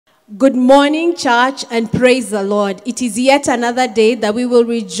Good morning, church, and praise the Lord. It is yet another day that we will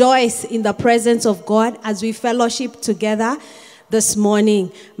rejoice in the presence of God as we fellowship together this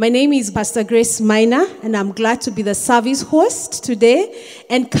morning. My name is Pastor Grace Minor, and I'm glad to be the service host today.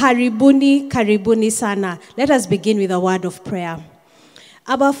 And karibuni sana. Let us begin with a word of prayer.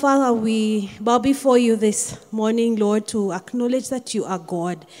 Abba Father, we bow before you this morning, Lord, to acknowledge that you are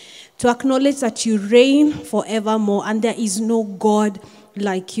God, to acknowledge that you reign forevermore, and there is no God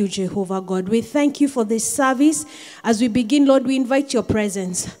like you, Jehovah God. We thank you for this service. As we begin, Lord, we invite your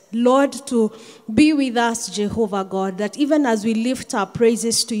presence, Lord, to be with us, Jehovah God, that even as we lift our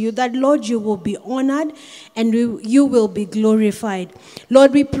praises to you, that, Lord, you will be honored and you will be glorified.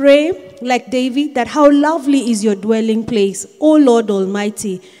 Lord, we pray, like David, that how lovely is your dwelling place, O Lord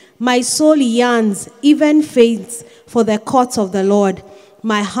Almighty. My soul yearns, even faints, for the courts of the Lord.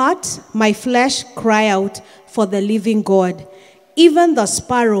 My heart, my flesh cry out for the living God. Even the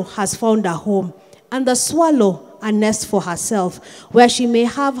sparrow has found a home, and the swallow a nest for herself, where she may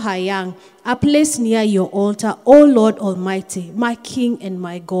have her young, a place near your altar, O Lord Almighty, my King and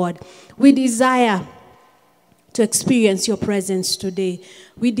my God. We desire to experience your presence today.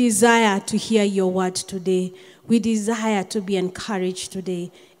 We desire to hear your word today. We desire to be encouraged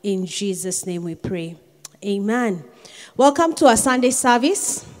today. In Jesus' name we pray. Amen. Welcome to our Sunday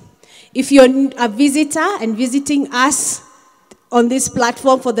service. If you're a visitor and visiting us on this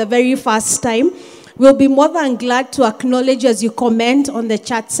platform for the very first time, we'll be more than glad to acknowledge as you comment on the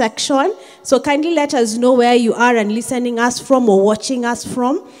chat section. So kindly let us know where you are and listening us from or watching us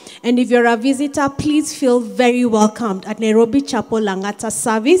from. And if you're a visitor, please feel very welcomed at Nairobi Chapel Langata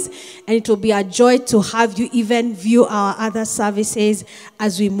service. And it will be a joy to have you even view our other services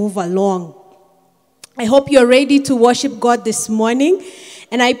as we move along. I hope you're ready to worship God this morning.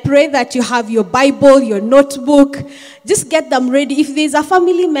 And I pray that you have your Bible, your notebook. Just get them ready. If there's a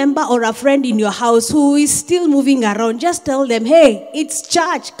family member or a friend in your house who is still moving around, just tell them, hey, it's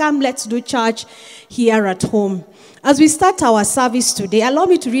church. Come, let's do church here at home. As we start our service today, allow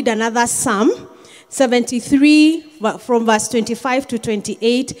me to read another Psalm 73 from verse 25 to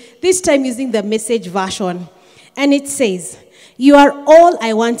 28, this time using the Message version. And it says, you are all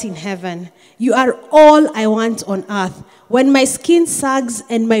I want in heaven. You are all I want on earth. When my skin sags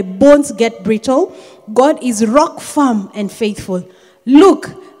and my bones get brittle, God is rock firm and faithful.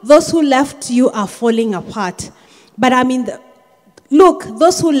 Look, those who left you are falling apart. Look,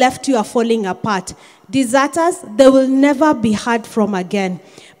 those who left you are falling apart. Deserters, they will never be heard from again.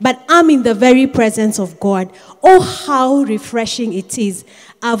 But I'm in the very presence of God. Oh, how refreshing it is.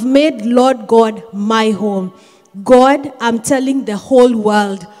 I've made Lord God my home. God, I'm telling the whole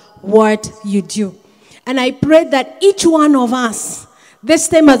world what you do. And I pray that each one of us, this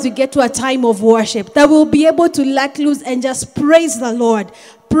time as we get to a time of worship, that we'll be able to let loose and just praise the Lord,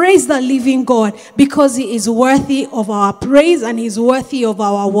 praise the living God, because he is worthy of our praise and he's worthy of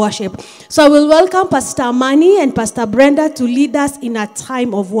our worship. So I will welcome Pastor Mani and Pastor Brenda to lead us in a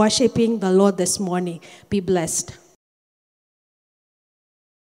time of worshiping the Lord this morning. Be blessed.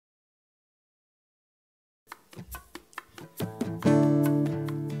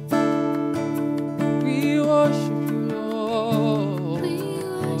 Worship you, Lord. We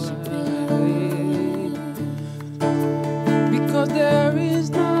worship you, Lord. Because there is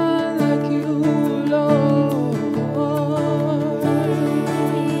none like you, Lord.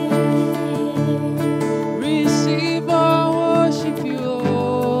 Receive our worship, you,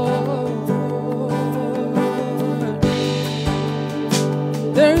 Lord.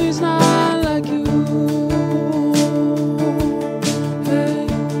 There is none like you.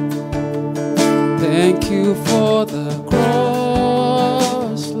 Thank you for the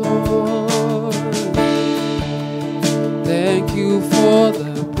cross, Lord. Thank you for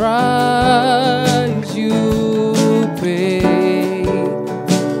the price you paid,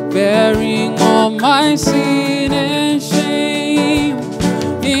 bearing all my sin and shame.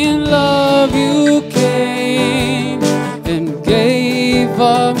 In love you came and gave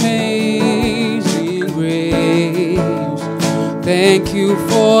amazing grace. Thank you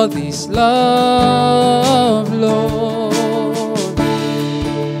for this love, Lord.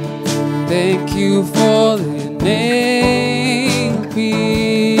 Thank you for the nail-pierced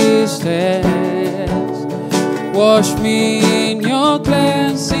hands. Wash me in your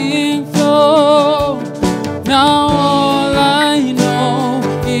cleansing flow. Now all I know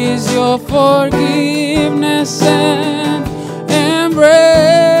is your forgiveness and embrace.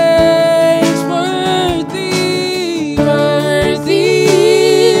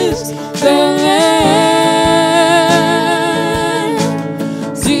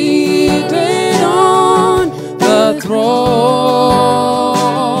 Seated on the throne.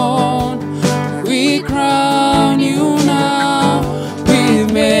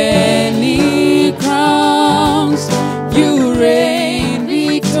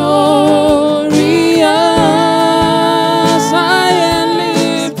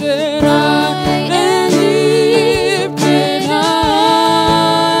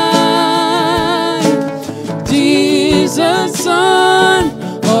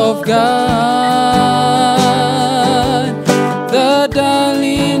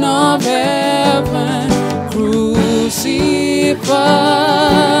 darling of heaven, crucified.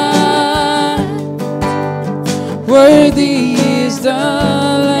 Worthy is the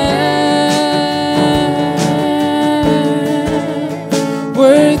Lamb.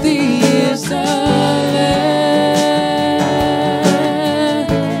 Worthy is the Lamb.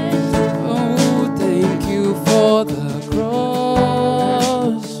 Oh, thank you for the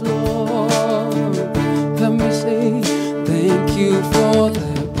cross, Lord. Let me say, thank you for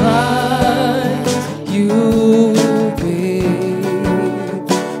the price you paid,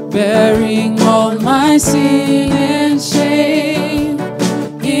 bearing all my sin and shame.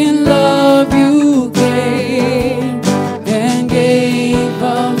 In love you gave and gave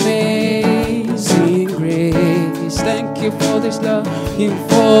amazing grace. Thank you for this love, you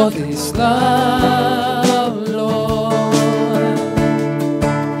for this love, Lord.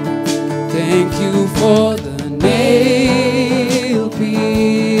 Thank you for the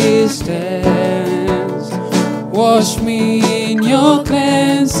nail-pierced hands. Wash me in your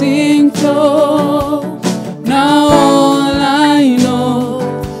cleansing flow. Now all I know,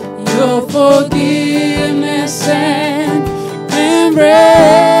 your forgiveness and embrace.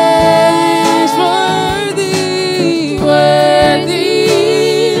 Worthy, worthy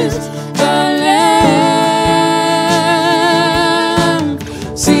is the Lamb,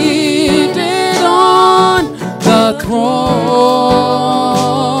 seated on the throne.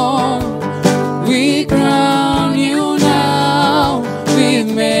 We crown you now with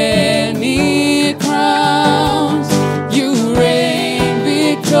many crowns. You reign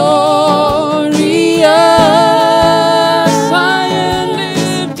victorious, high and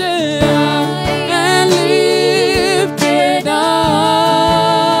lifted high.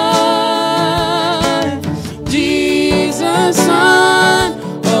 Jesus, Son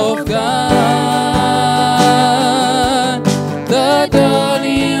of God, the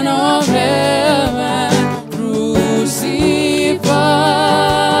darling of heaven, crucified.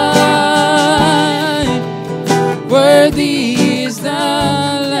 Worthy is the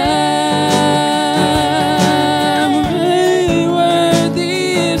Lamb.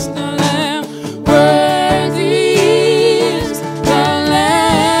 Worthy is the Lamb. Worthy is the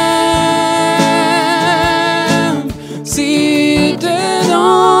Lamb, seated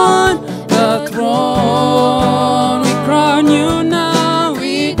on the throne. We crown you now.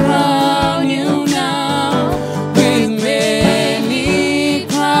 We crown you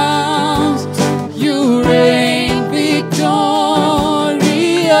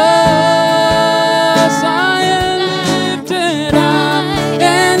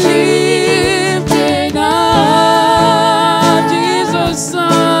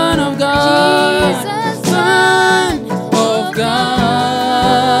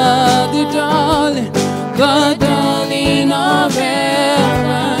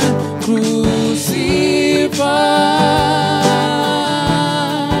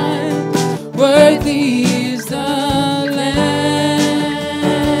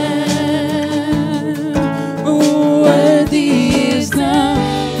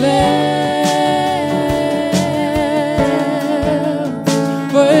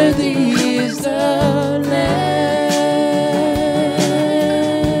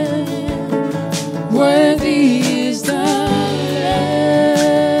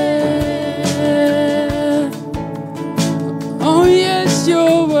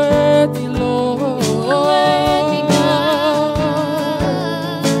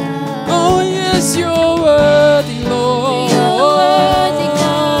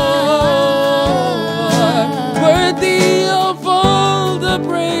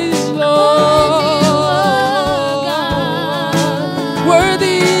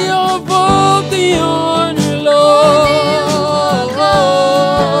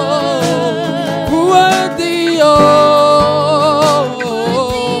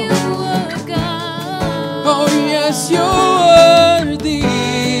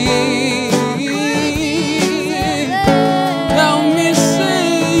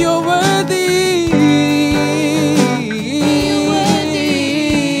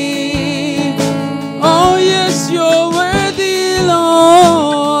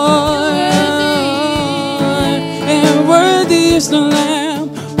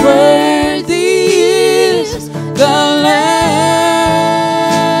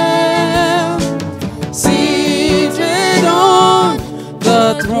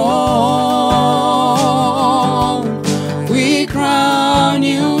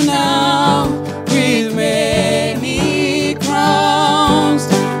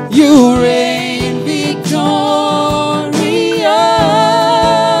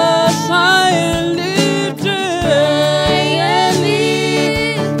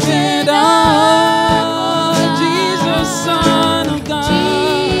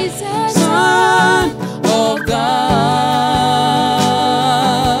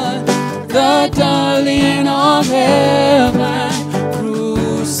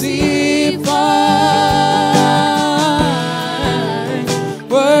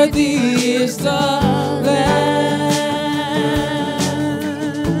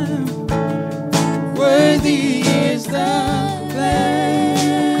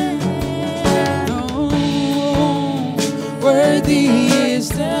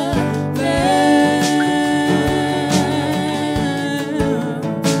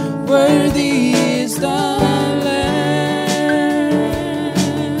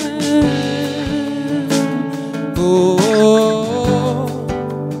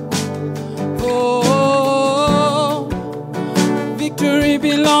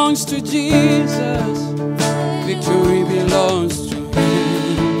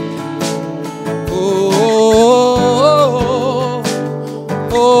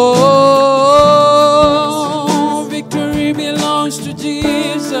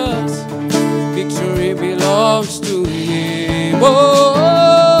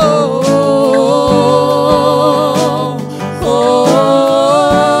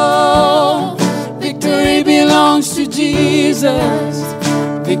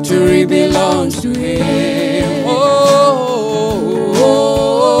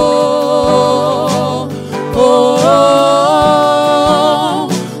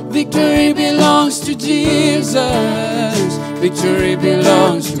Victory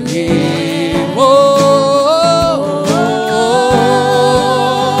belongs to Him.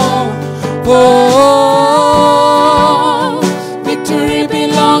 Victory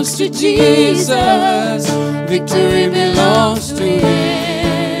belongs to Jesus. Victory belongs to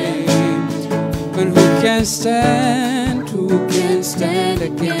Him. But who can stand? Who can stand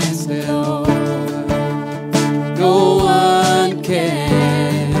against the Lord? No one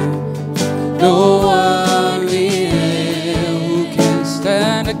can. No one will. Who can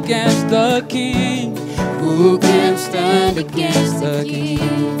stand against the King? Who can stand against the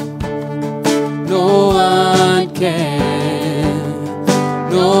King? No one can.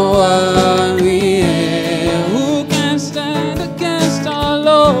 No one will. Who can stand against our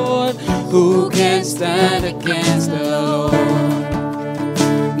Lord? Who can stand against the Lord?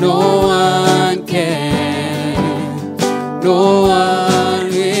 No one can. No one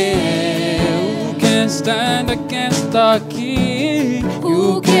will. Who can stand against the King?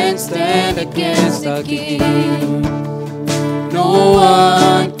 Who can stand against the King? No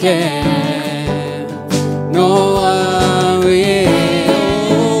one can. No one will.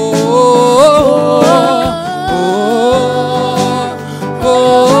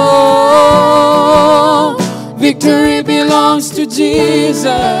 Victory belongs to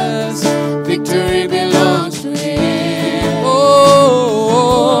Jesus. Victory belongs to Him.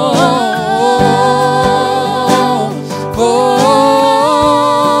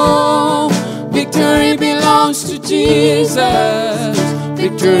 Victory belongs to Jesus.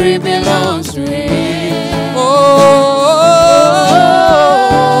 Victory belongs to Him.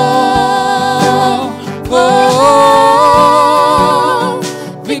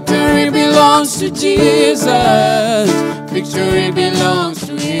 Victory belongs to Jesus. Victory belongs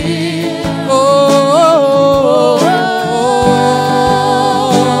to Him.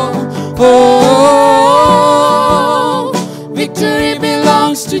 Victory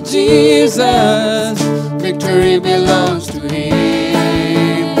belongs to Jesus. Victory belongs to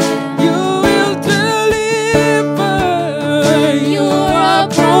Him. You will deliver. You are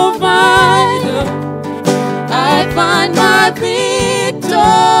provider. I find my victory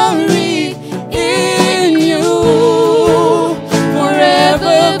in You.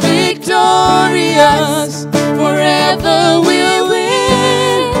 Forever victorious. Forever we'll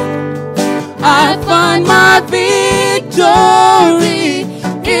win. I find my victory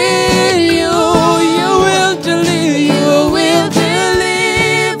in You. You will deliver.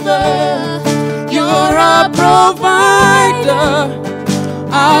 You're a provider.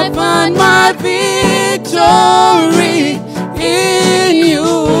 I find my victory in You.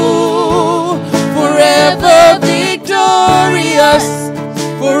 Forever victorious.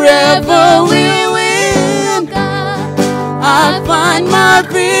 Forever we'll win. I find my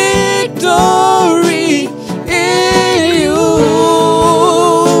victory in You.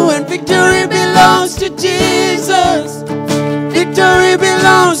 And victory belongs to Jesus. Victory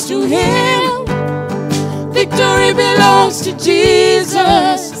belongs to Him. Victory belongs to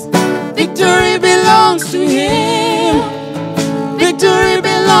Jesus. Victory belongs to Him. Victory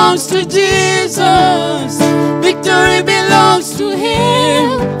belongs to Jesus. Victory belongs to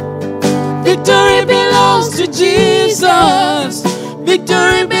Him. Victory belongs to Jesus.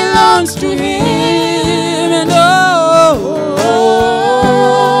 Victory belongs to Him. And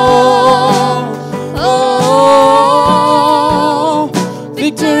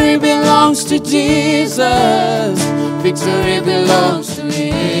victory belongs to Jesus. Victory belongs to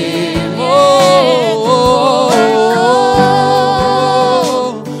Him.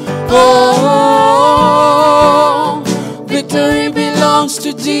 Victory belongs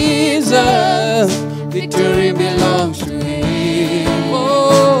to Jesus. Victory belongs to Him.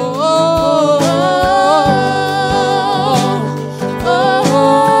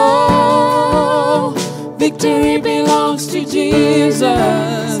 Victory belongs to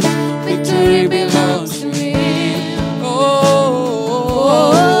Jesus. Victory belongs to Him.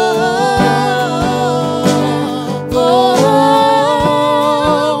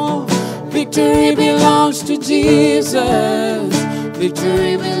 Victory belongs to Jesus.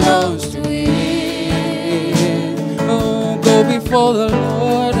 Victory belongs to Him. Oh, go before the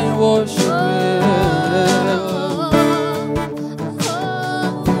Lord and worship Him.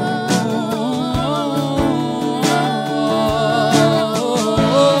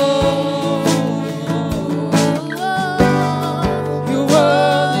 You're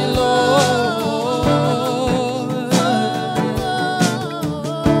worthy, Lord.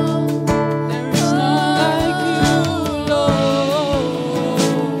 There is none like You, Lord.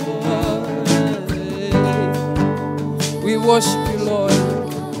 We worship You, Lord.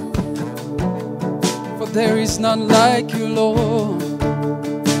 For There is none like you, Lord.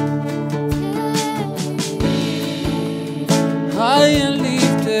 High and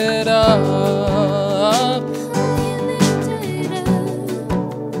lifted up,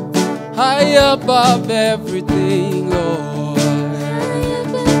 high above everything, Lord.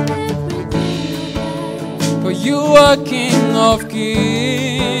 For you are King of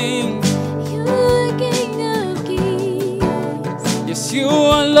Kings. Yes, you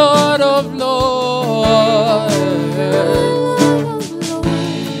are Lord of Lords.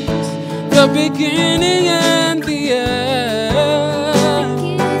 The beginning and the end.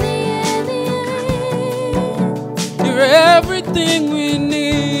 You're everything we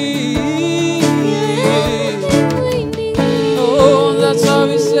need. Oh, that's how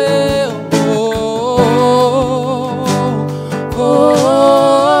we say. Oh,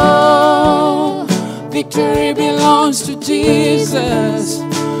 victory belongs to Jesus.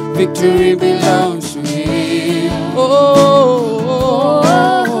 Victory belongs to Him.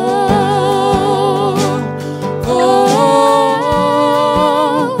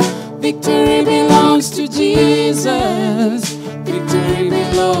 Victory belongs to Jesus. Victory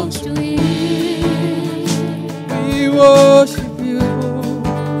belongs to Him. We worship you.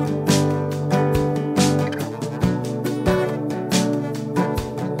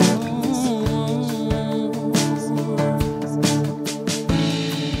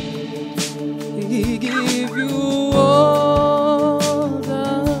 We give you all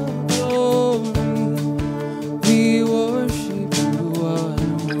the glory. We worship you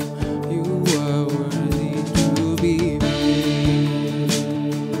alone. You are worthy to be praised.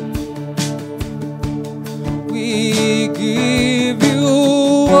 We give you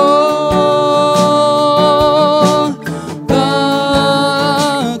all the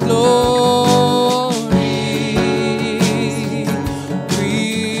glory.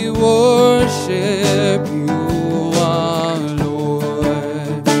 We worship you, our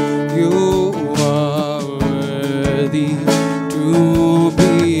Lord. You are worthy to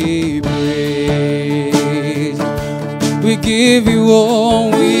be praised. We give you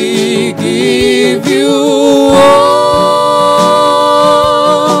all, we give you all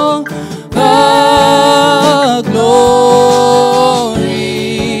the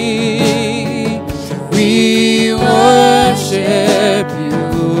glory. We worship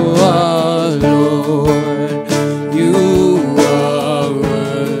you, our Lord. You are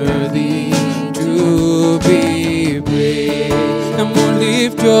worthy to be praised. And we'll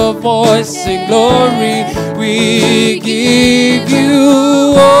lift your voice, sing glory. We give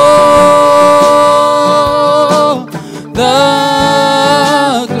you all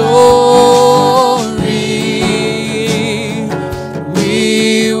the glory.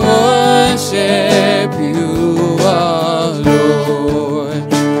 We worship you, our Lord.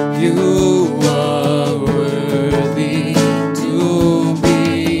 You are worthy to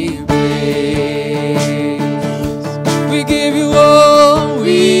be praised. We give you all,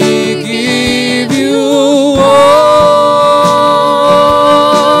 we give you all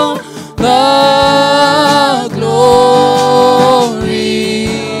the glory.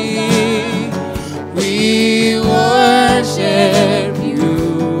 We worship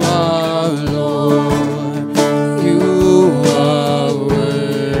you, our Lord. You are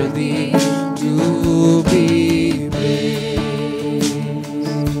worthy to be praised.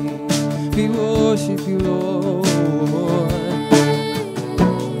 We worship you, Lord.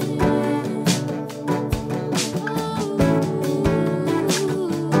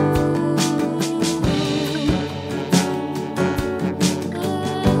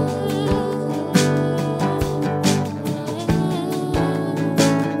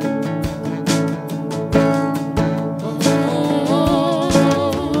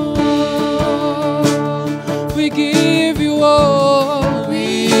 We give you all,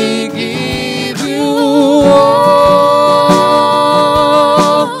 we give you all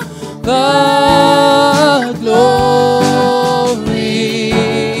the glory.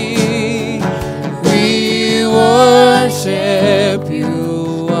 We worship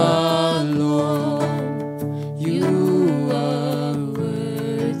you, our Lord. You are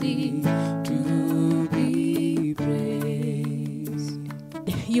worthy to be praised.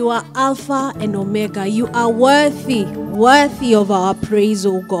 You are Alpha and Omega. You are worthy of our praise,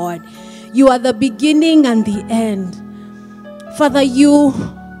 O God. You are the beginning and the end. Father, you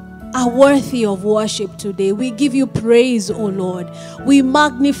are worthy of worship today. We give you praise, O Lord. We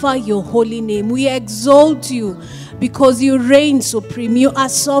magnify your holy name. We exalt you because you reign supreme. You are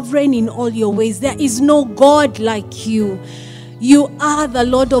sovereign in all your ways. There is no God like you. You are the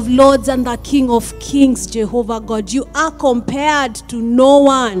Lord of Lords and the King of Kings, Jehovah God. You are compared to no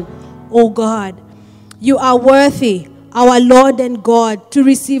one, O God. You are worthy, our Lord and God, to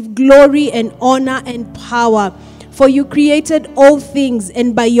receive glory and honor and power. For you created all things,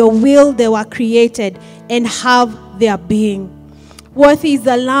 and by your will they were created and have their being. Worthy is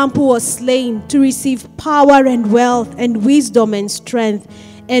the Lamb who was slain to receive power and wealth and wisdom and strength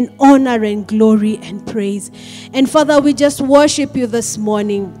and honor and glory and praise. And Father, we just worship you this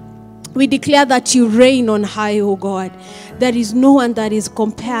morning. We declare that you reign on high, O God. There is no one that is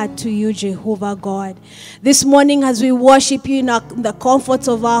compared to you, Jehovah God. This morning, as we worship you in the comforts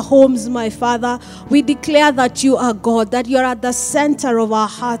of our homes, my Father, we declare that you are God, that you are at the center of our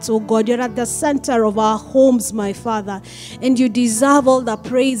hearts, O God. You're at the center of our homes, my Father. And you deserve all the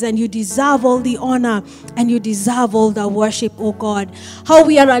praise, and you deserve all the honor, and you deserve all the worship, O God. How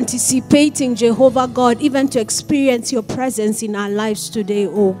we are anticipating, Jehovah God, even to experience your presence in our lives today,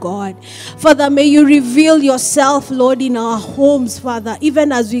 O God. Father, may you reveal yourself, Lord, in our homes, Father,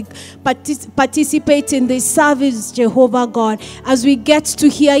 even as we participate in this service, Jehovah God, as we get to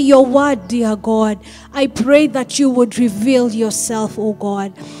hear your word, dear God. I pray that you would reveal yourself, oh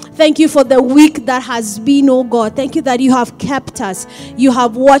God. Thank you for the week that has been, oh God. Thank you that you have kept us. You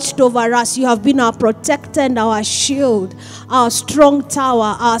have watched over us. You have been our protector and our shield, our strong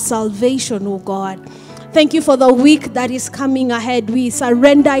tower, our salvation, oh God. Thank you for the week that is coming ahead. We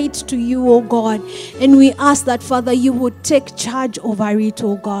surrender it to you, oh God. And we ask that, Father, you would take charge over it,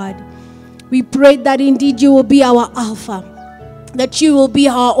 oh God. We pray that indeed you will be our Alpha, that you will be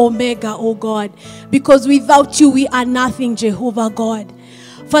our Omega, oh God. Because without you, we are nothing, Jehovah God.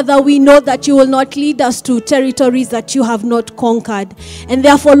 Father, we know that you will not lead us to territories that you have not conquered. And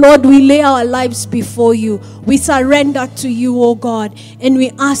therefore, Lord, we lay our lives before you. We surrender to you, O God. And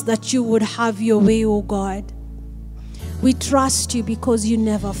we ask that you would have your way, O God. We trust you because you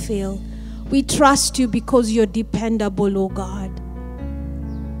never fail. We trust you because you're dependable, O God.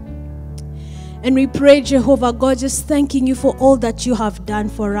 And we pray, Jehovah God, just thanking you for all that you have done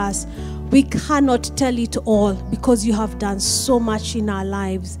for us. We cannot tell it all because you have done so much in our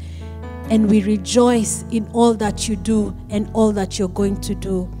lives. And we rejoice in all that you do and all that you're going to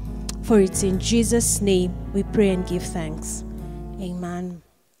do. For it's in Jesus' name we pray and give thanks. Amen.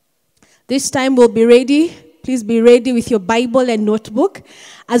 This time we'll be ready. Please be ready with your Bible and notebook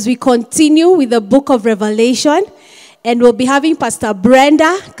as we continue with the book of Revelation. And we'll be having Pastor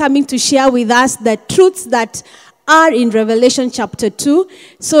Brenda coming to share with us the truths that are in Revelation chapter 2.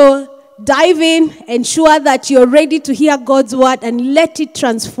 So dive in, ensure that you're ready to hear God's word and let it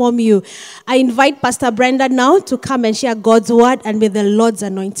transform you. I invite Pastor Brenda now to come and share God's word, and may the Lord's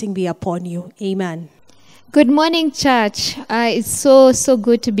anointing be upon you. Amen. Good morning, church. It's so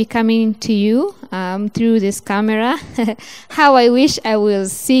good to be coming to you through this camera. How I wish I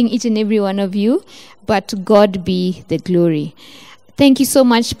was seeing each and every one of you, but to God be the glory. Thank you so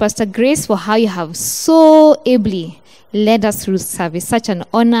much, Pastor Grace, for how you have so ably led us through service. Such an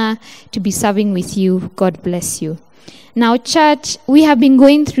honor to be serving with you. God bless you. Now, church, we have been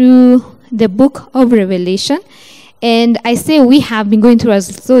going through the book of Revelation. And I say we have been going through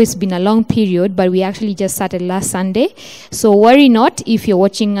as though it's been a long period, but we actually just started last Sunday. So worry not if you're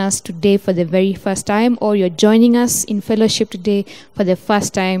watching us today for the very first time, or you're joining us in fellowship today for the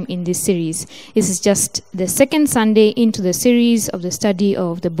first time in this series. This is just the second Sunday into the series of the study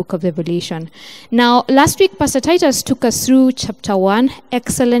of the book of Revelation. Now, last week, Pastor Titus took us through chapter 1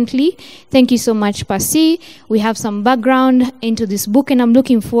 excellently. Thank you so much, Pastor. We have some background into this book, and I'm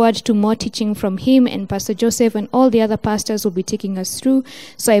looking forward to more teaching from him and Pastor Joseph and all the other pastors will be taking us through.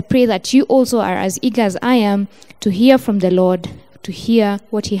 So I pray that you also are as eager as I am to hear from the Lord, to hear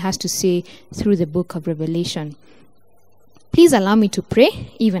what he has to say through the book of Revelation. Please allow me to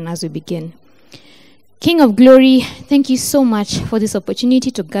pray even as we begin. King of glory, thank you so much for this opportunity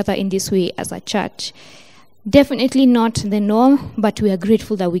to gather in this way as a church. Definitely not the norm, but we are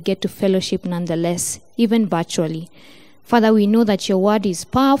grateful that we get to fellowship nonetheless, even virtually. Father, we know that your word is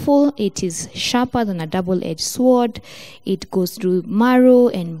powerful. It is sharper than a double-edged sword. It goes through marrow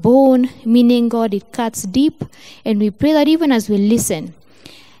and bone, meaning, God, it cuts deep. And we pray that even as we listen,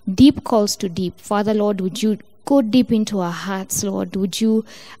 deep calls to deep. Father, Lord, would you go deep into our hearts, Lord? Would you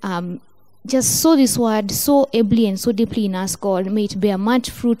just sow this word so ably and so deeply in us, God? May it bear much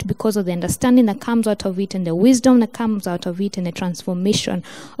fruit because of the understanding that comes out of it and the wisdom that comes out of it and the transformation,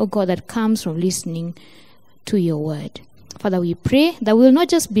 oh God, that comes from listening to your word. Father, we pray that we will not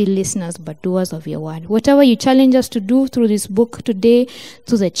just be listeners, but doers of your word. Whatever you challenge us to do through this book today,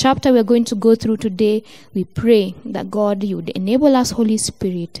 through the chapter we're going to go through today, we pray that, God, you would enable us, Holy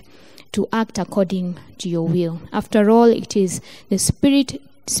Spirit, to act according to your will. After all, it is the Spirit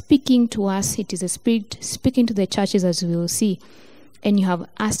speaking to us. It is the Spirit speaking to the churches, as we will see. And you have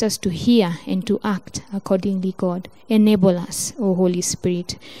asked us to hear and to act accordingly, God. Enable us, O Holy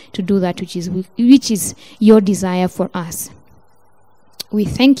Spirit, to do that which is your desire for us. We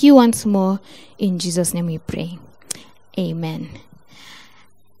thank you once more. In Jesus' name we pray. Amen.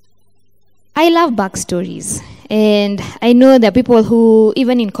 I love backstories. And I know there are people who,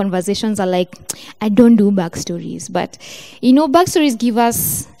 even in conversations, are like, I don't do backstories. But, backstories give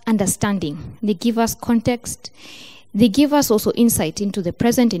us understanding. They give us context. They give us also insight into the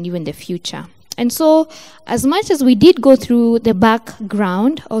present and even the future. And so, as much as we did go through the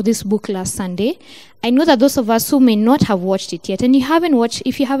background of this book last Sunday, I know that those of us who may not have watched it yet, and if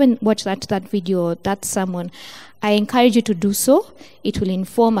you haven't watched that video or that sermon, I encourage you to do so. It will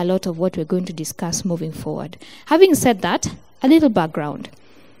inform a lot of what we're going to discuss moving forward. Having said that, a little background.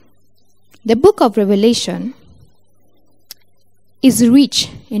 The book of Revelation is rich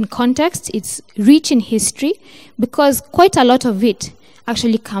in context, it's rich in history, because quite a lot of it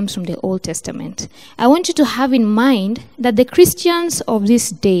actually comes from the Old Testament. I want you to have in mind that the Christians of this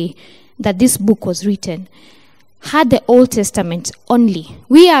day, that this book was written, had the Old Testament only.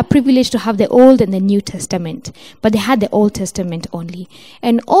 We are privileged to have the Old and the New Testament, but they had the Old Testament only.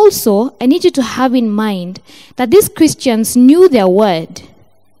 And also, I need you to have in mind that these Christians knew their word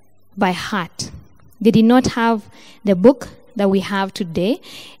by heart. They did not have the book that we have today.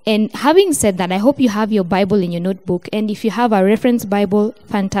 And having said that, I hope you have your Bible in your notebook. And if you have a reference Bible,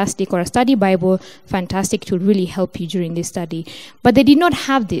 fantastic, or a study Bible, fantastic. It will really help you during this study. But they did not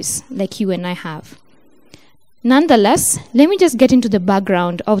have this like you and I have. Nonetheless, let me just get into the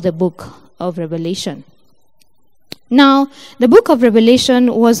background of the book of Revelation. Now, the book of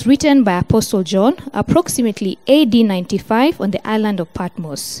Revelation was written by Apostle John approximately AD 95 on the island of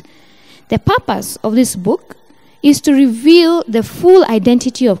Patmos. The purpose of this book is to reveal the full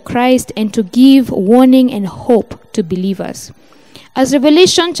identity of Christ and to give warning and hope to believers. As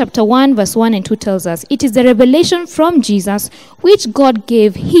Revelation chapter 1 verse 1 and 2 tells us, it is the revelation from Jesus which God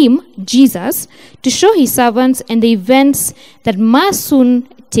gave him, Jesus, to show his servants and the events that must soon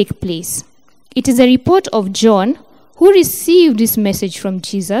take place. It is a report of John, who received this message from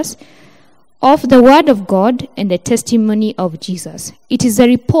Jesus, of the word of God and the testimony of Jesus. It is a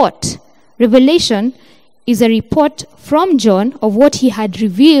report. Revelation is a report from John of what he had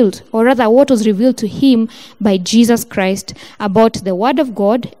revealed, or rather what was revealed to him by Jesus Christ about the word of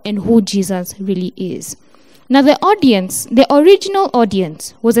God and who Jesus really is. Now the original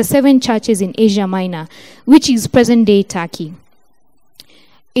audience was the 7 churches in Asia Minor, which is present-day Turkey.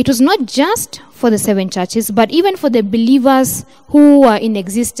 It was not just for the 7 churches, but even for the believers who were in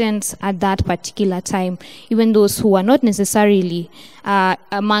existence at that particular time, even those who were not necessarily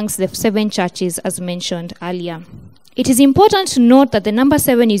amongst the 7 churches as mentioned earlier. It is important to note that the number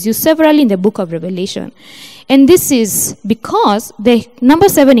 7 is used severally in the book of Revelation. And this is because the number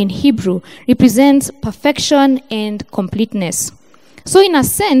 7 in Hebrew represents perfection and completeness. So in a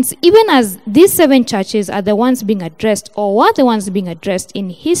sense, even as these 7 churches are the ones being addressed, or were the ones being addressed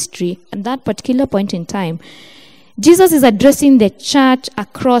in history at that particular point in time, Jesus is addressing the church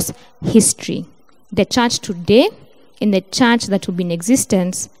across history, the church today and the church that will be in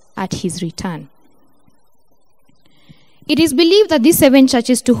existence at his return. It is believed that these 7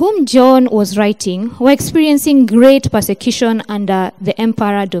 churches to whom John was writing were experiencing great persecution under the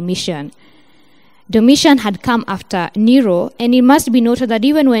Emperor Domitian. Domitian had come after Nero, and it must be noted that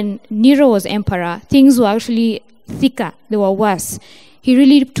even when Nero was emperor, things were actually thicker, they were worse. He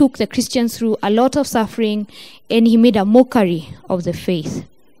really took the Christians through a lot of suffering, and he made a mockery of the faith.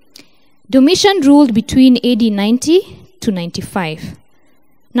 Domitian ruled between AD 90 to 95.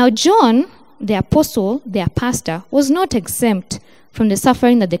 Now John, the apostle, their pastor, was not exempt from the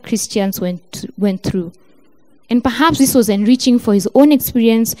suffering that the Christians went through. And perhaps this was enriching for his own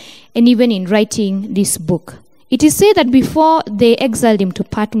experience and even in writing this book. It is said that before they exiled him to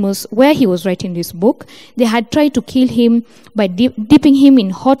Patmos, where he was writing this book, they had tried to kill him by dipping him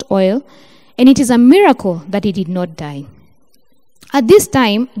in hot oil, and it is a miracle that he did not die. At this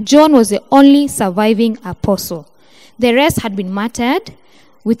time, John was the only surviving apostle. The rest had been martyred,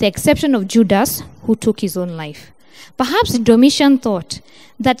 with the exception of Judas, who took his own life. Perhaps Domitian thought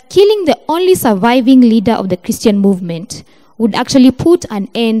that killing the only surviving leader of the Christian movement would actually put an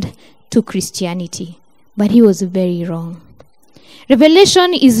end to Christianity. But he was very wrong.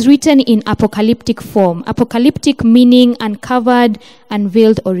 Revelation is written in apocalyptic form. Apocalyptic meaning uncovered,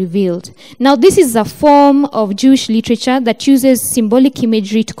 unveiled, or revealed. Now, this is a form of Jewish literature that uses symbolic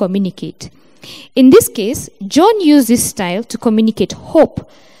imagery to communicate. In this case, John used this style to communicate hope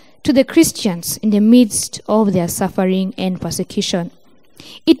to the Christians in the midst of their suffering and persecution.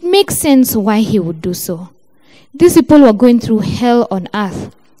 It makes sense why he would do so. These people were going through hell on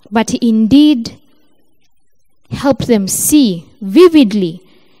earth, but he indeed helped them see vividly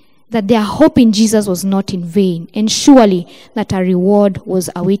that their hope in Jesus was not in vain, and surely that a reward was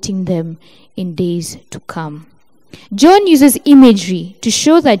awaiting them in days to come. John uses imagery to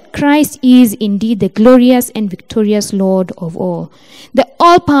show that Christ is indeed the glorious and victorious Lord of all, the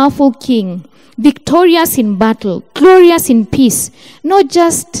all-powerful King, victorious in battle, glorious in peace, not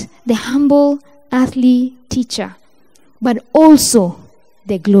just the humble earthly teacher, but also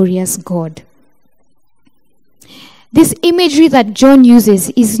the glorious God. This imagery that John uses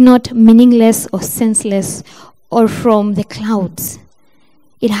is not meaningless or senseless or from the clouds.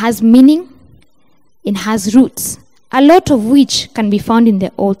 It has meaning, it has roots, a lot of which can be found in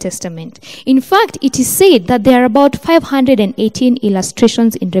the Old Testament. In fact, it is said that there are about 518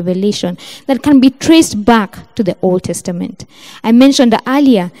 illustrations in Revelation that can be traced back to the Old Testament. I mentioned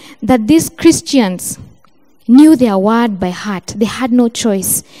earlier that these Christians knew their word by heart. They had no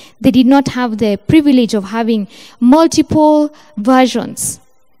choice. They did not have the privilege of having multiple versions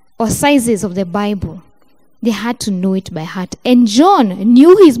or sizes of the Bible. They had to know it by heart. And John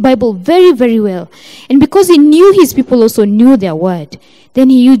knew his Bible very, very well. And because he knew his people also knew their word,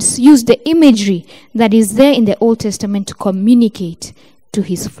 then he used the imagery that is there in the Old Testament to communicate to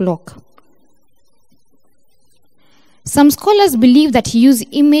his flock. Some scholars believe that he used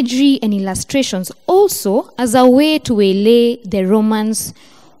imagery and illustrations also as a way to waylay the Romans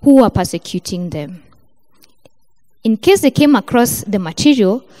who were persecuting them. In case they came across the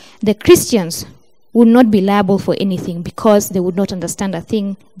material, the Christians would not be liable for anything because they would not understand a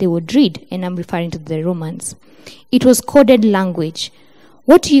thing they would read, and I'm referring to the Romans. It was coded language.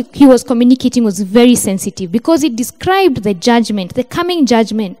 What he was communicating was very sensitive because it described the judgment, the coming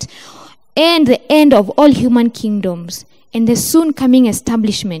judgment, and the end of all human kingdoms, and the soon coming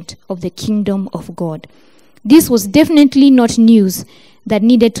establishment of the kingdom of God. This was definitely not news that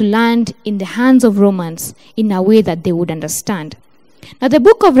needed to land in the hands of Romans in a way that they would understand. Now, the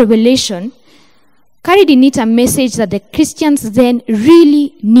book of Revelation carried in it a message that the Christians then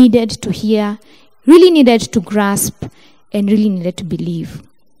really needed to hear, really needed to grasp, and really needed to believe.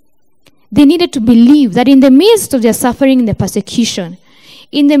 They needed to believe that in the midst of their suffering and their persecution,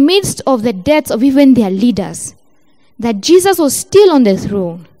 in the midst of the deaths of even their leaders, that Jesus was still on the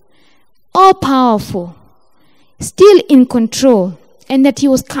throne, all-powerful, still in control, and that he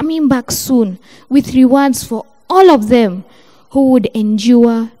was coming back soon with rewards for all of them who would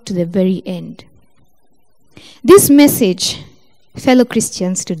endure to the very end. This message, fellow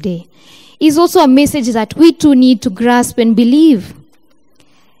Christians today, is also a message that we too need to grasp and believe.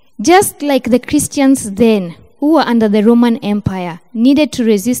 Just like the Christians then, who were under the Roman Empire, needed to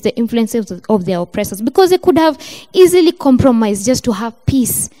resist the influences of their oppressors because they could have easily compromised just to have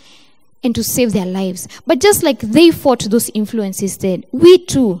peace and to save their lives. But just like they fought those influences then, we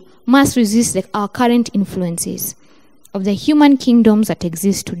too must resist our current influences of the human kingdoms that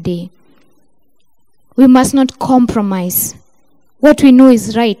exist today. We must not compromise what we know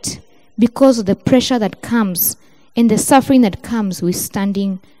is right because of the pressure that comes and the suffering that comes with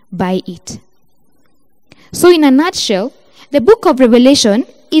standing by it. So in a nutshell, the book of Revelation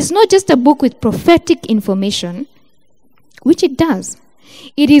is not just a book with prophetic information, which it does.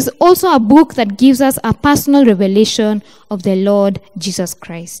 It is also a book that gives us a personal revelation of the Lord Jesus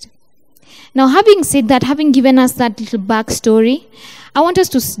Christ. Now, having said that, having given us that little backstory, I want us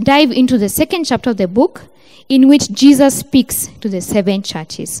to dive into the second chapter of the book in which Jesus speaks to the 7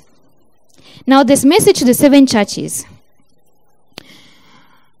 churches. Now, this message to the 7 churches,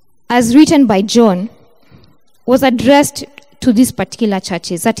 as written by John, was addressed to these particular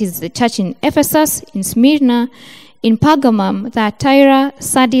churches. That is the church in Ephesus, in Smyrna, in Pergamum, Thyatira,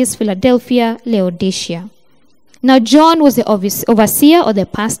 Sardis, Philadelphia, Laodicea. Now, John was the overseer or the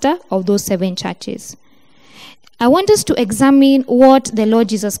pastor of those 7 churches. I want us to examine what the Lord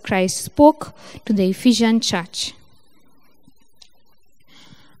Jesus Christ spoke to the Ephesian church.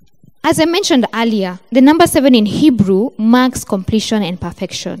 As I mentioned earlier, the number 7 in Hebrew marks completion and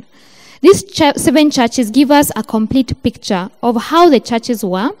perfection. These 7 churches give us a complete picture of how the churches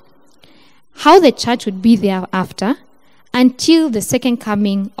were, how the church would be thereafter, until the second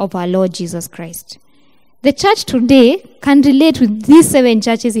coming of our Lord Jesus Christ. The church today can relate with these 7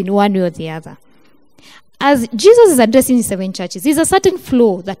 churches in one way or the other. As Jesus is addressing these 7 churches, there's a certain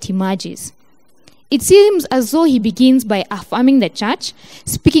flow that emerges. It seems as though he begins by affirming the church,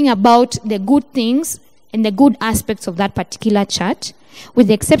 speaking about the good things and the good aspects of that particular church, with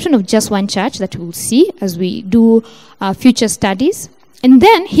the exception of just one church that we'll see as we do future studies. And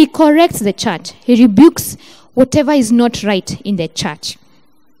then he corrects the church. He rebukes whatever is not right in the church.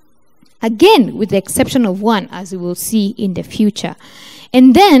 Again, with the exception of one, as we will see in the future.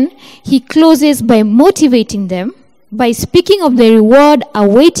 And then he closes by motivating them, by speaking of the reward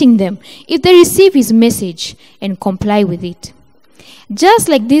awaiting them if they receive his message and comply with it. Just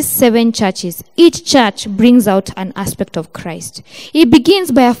like these 7 churches, each church brings out an aspect of Christ. It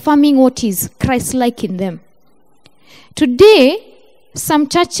begins by affirming what is Christ-like in them. Today, some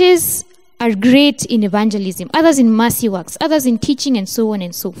churches are great in evangelism, others in mercy works, others in teaching, and so on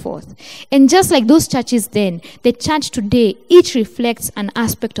and so forth. And just like those churches then, the church today, each reflects an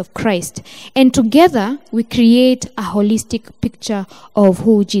aspect of Christ. And together, we create a holistic picture of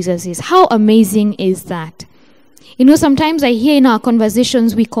who Jesus is. How amazing is that? You know, sometimes I hear in our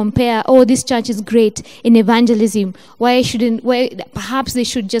conversations we compare, oh, this church is great in evangelism. Perhaps they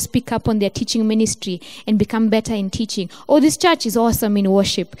should just pick up on their teaching ministry and become better in teaching. Oh, this church is awesome in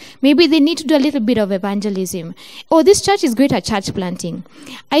worship. Maybe they need to do a little bit of evangelism. Oh, this church is great at church planting.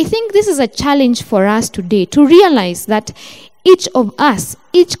 I think this is a challenge for us today to realize that each of us,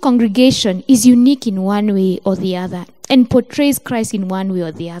 each congregation is unique in one way or the other and portrays Christ in one way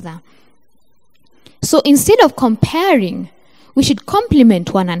or the other. So instead of comparing, we should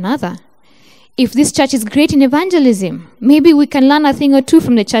complement one another. If this church is great in evangelism, maybe we can learn a thing or two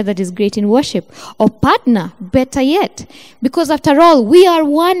from the church that is great in worship. Or partner, better yet. Because after all, we are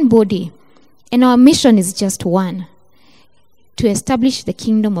one body. And our mission is just one. To establish the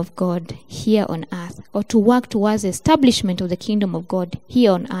kingdom of God here on earth. Or to work towards the establishment of the kingdom of God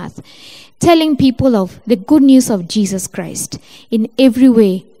here on earth. Telling people of the good news of Jesus Christ in every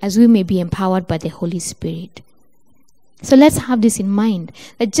way as we may be empowered by the Holy Spirit. So let's have this in mind,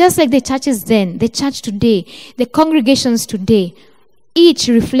 that just like the churches then, the church today, the congregations today, each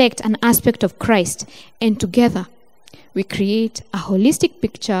reflect an aspect of Christ, and together we create a holistic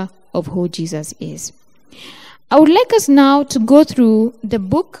picture of who Jesus is. I would like us now to go through the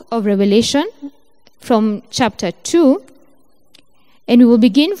book of Revelation from chapter 2, and we will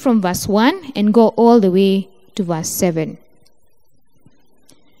begin from verse 1 and go all the way to verse 7.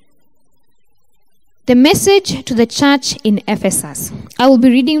 The message to the church in Ephesus. I will be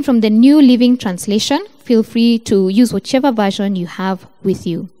reading from the New Living Translation. Feel free to use whichever version you have with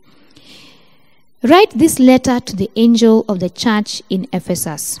you. Write this letter to the angel of the church in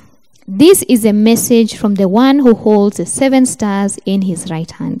Ephesus. This is a message from the one who holds the 7 stars in his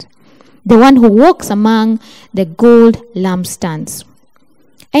right hand, the one who walks among the gold lampstands.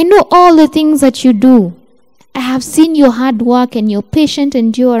 I know all the things that you do. I have seen your hard work and your patient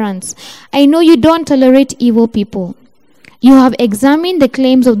endurance. I know you don't tolerate evil people. You have examined the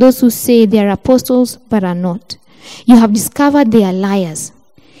claims of those who say they are apostles but are not. You have discovered they are liars.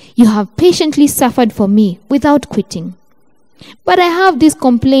 You have patiently suffered for me without quitting. But I have this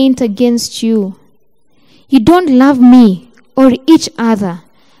complaint against you. You don't love me or each other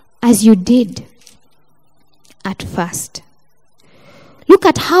as you did at first. Look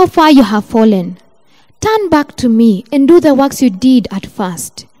at how far you have fallen. Turn back to me and do the works you did at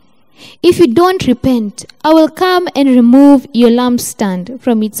first. If you don't repent, I will come and remove your lampstand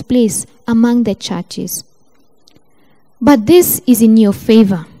from its place among the churches. But this is in your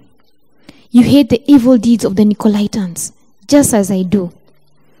favor. You hate the evil deeds of the Nicolaitans, just as I do.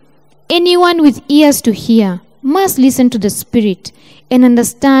 Anyone with ears to hear must listen to the Spirit and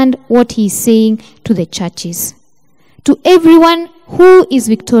understand what he is saying to the churches. To everyone who is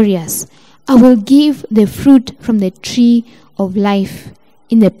victorious, I will give the fruit from the tree of life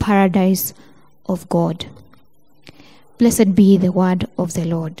in the paradise of God. Blessed be the word of the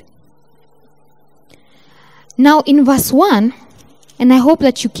Lord. Now in verse 1, and I hope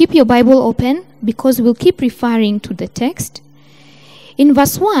that you keep your Bible open because we'll keep referring to the text. In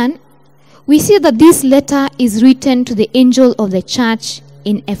verse 1, we see that this letter is written to the angel of the church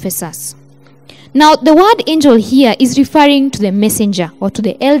in Ephesus. Now, the word angel here is referring to the messenger or to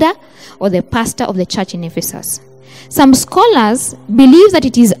the elder or the pastor of the church in Ephesus. Some scholars believe that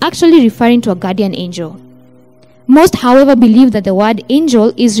it is actually referring to a guardian angel. Most, however, believe that the word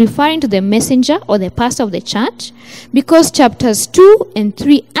angel is referring to the messenger or the pastor of the church because chapters 2 and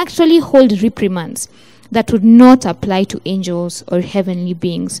 3 actually hold reprimands that would not apply to angels or heavenly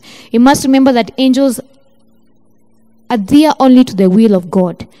beings. You must remember that angels are there only to the will of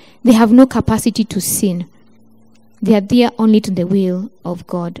God. They have no capacity to sin. They are there only to the will of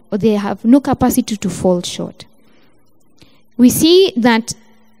God, or they have no capacity to fall short. We see that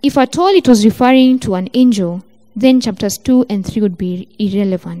if at all it was referring to an angel, then chapters 2 and 3 would be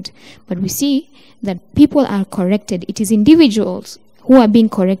irrelevant. But we see that people are corrected. It is individuals who are being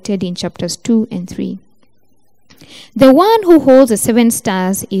corrected in chapters 2 and 3. The one who holds the 7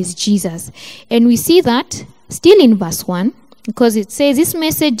 stars is Jesus. And we see that still in verse 1, Because it says this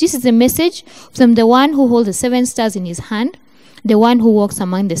is a message from the one who holds the 7 stars in his hand, the one who walks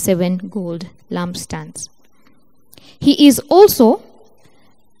among the 7 gold lampstands. He is also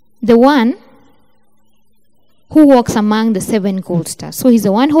the one who walks among the 7 gold stars. So he's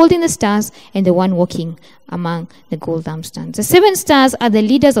the one holding the stars and the one walking among the gold lampstands. The 7 stars are the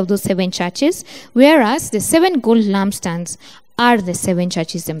leaders of those 7 churches, whereas the 7 gold lampstands are the 7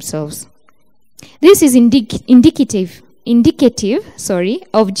 churches themselves. This is indicative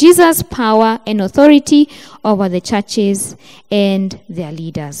of Jesus' power and authority over the churches and their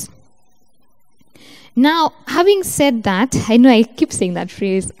leaders. Now, having said that, I know I keep saying that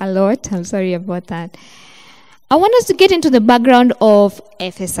phrase a lot. I'm sorry about that. I want us to get into the background of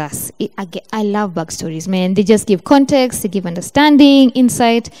Ephesus. I love backstories, man. They just give context, they give understanding,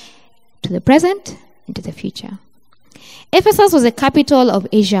 insight to the present and to the future. Ephesus was the capital of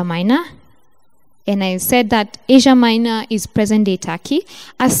Asia Minor. And I said that Asia Minor is present-day Turkey,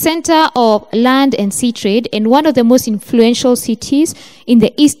 a center of land and sea trade and one of the most influential cities in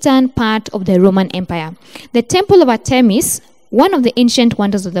the eastern part of the Roman Empire. The Temple of Artemis, one of the ancient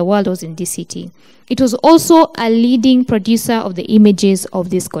wonders of the world, was in this city. It was also a leading producer of the images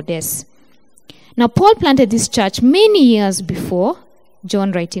of this goddess. Now, Paul planted this church many years before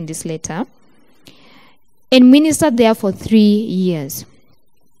John writing this letter and ministered there for 3 years.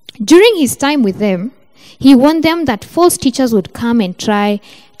 During his time with them, he warned them that false teachers would come and try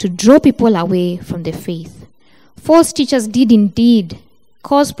to draw people away from the faith. False teachers did indeed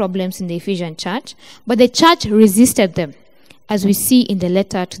cause problems in the Ephesian church, but the church resisted them, as we see in the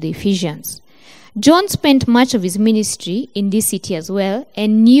letter to the Ephesians. John spent much of his ministry in this city as well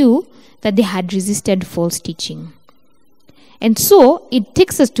and knew that they had resisted false teaching. And so it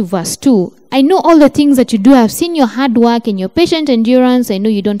takes us to verse 2. I know all the things that you do. I have seen your hard work and your patient endurance. I know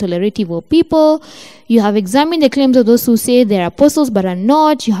you don't tolerate evil people. You have examined the claims of those who say they are apostles but are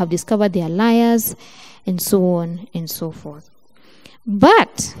not. You have discovered they are liars, and so on and so forth.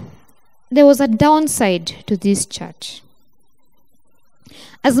 But there was a downside to this church.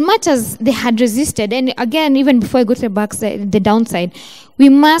 As much as they had resisted, and again, even before I go to the downside, we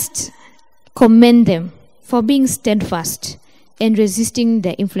must commend them for being steadfast and resisting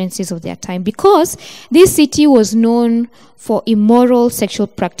the influences of their time, because this city was known for immoral sexual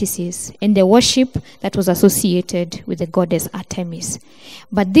practices and the worship that was associated with the goddess Artemis.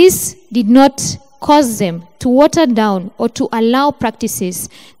 But this did not cause them to water down or to allow practices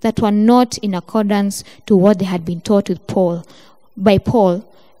that were not in accordance to what they had been taught by Paul,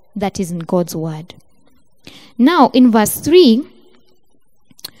 that is in God's word. Now, in verse 3,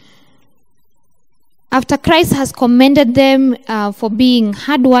 after Christ has commended them for being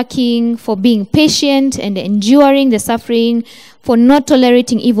hardworking, for being patient and enduring the suffering, for not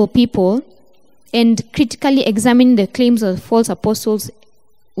tolerating evil people, and critically examining the claims of false apostles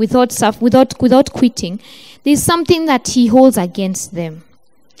without quitting, there is something that he holds against them.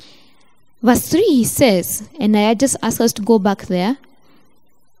 Verse 3, he says, and I just ask us to go back there,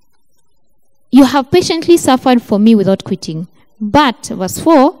 you have patiently suffered for me without quitting. But, verse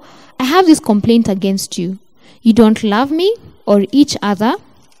 4, I have this complaint against you. You don't love me or each other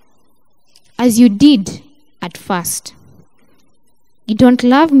as you did at first. You don't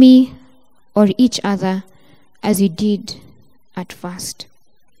love me or each other as you did at first.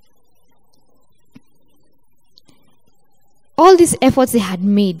 All these efforts they had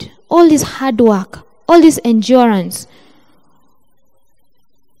made, all this hard work, all this endurance,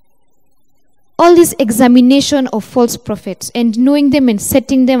 all this examination of false prophets and knowing them and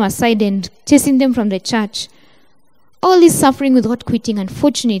setting them aside and chasing them from the church, all this suffering without quitting,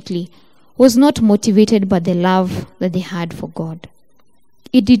 unfortunately, was not motivated by the love that they had for God.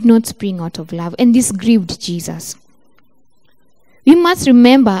 It did not spring out of love, and this grieved Jesus. We must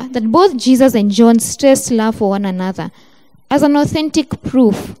remember that both Jesus and John stressed love for one another as an authentic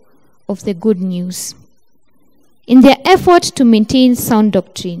proof of the good news. In their effort to maintain sound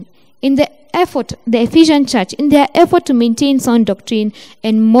doctrine, the Ephesian church, in their effort to maintain sound doctrine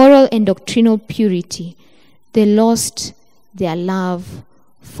and moral and doctrinal purity, they lost their love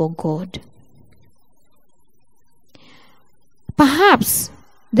for God. Perhaps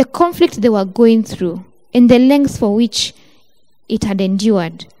the conflict they were going through and the length for which it had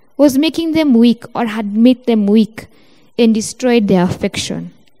endured was making them weak or had made them weak and destroyed their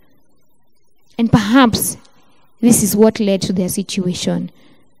affection. And perhaps this is what led to their situation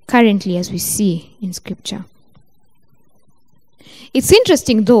currently, as we see in Scripture. It's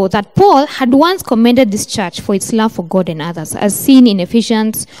interesting, though, that Paul had once commended this church for its love for God and others, as seen in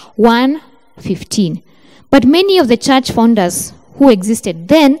Ephesians 1:15. But many of the church founders who existed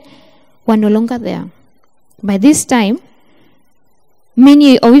then were no longer there. By this time,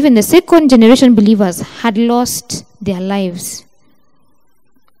 many, or even the second generation believers, had lost their lives.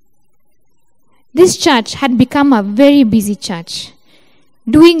 This church had become a very busy church,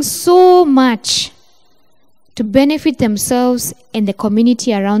 doing so much to benefit themselves and the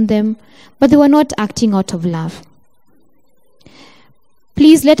community around them, but they were not acting out of love.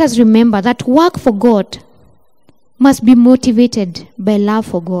 Please let us remember that work for God must be motivated by love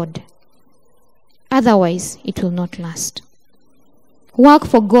for God. Otherwise, it will not last. Work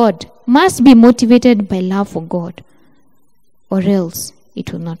for God must be motivated by love for God, or else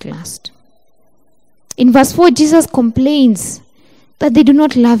it will not last. In verse 4, Jesus complains that they do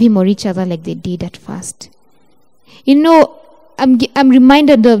not love him or each other like they did at first. You know, I'm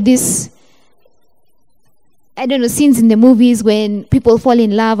reminded of this, scenes in the movies when people fall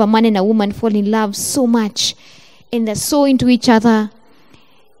in love, a man and a woman fall in love so much, and they're so into each other.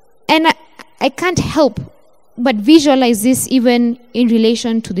 And I can't help but visualize this even in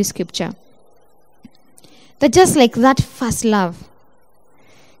relation to this scripture. That just like that first love,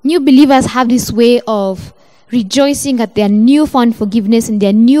 new believers have this way of rejoicing at their newfound forgiveness and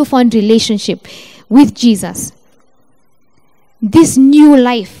their newfound relationship with Jesus. This new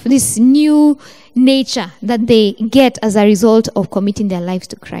life, this new nature that they get as a result of committing their lives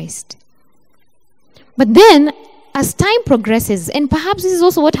to Christ. But then, as time progresses, and perhaps this is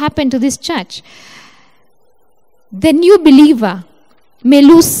also what happened to this church, the new believer may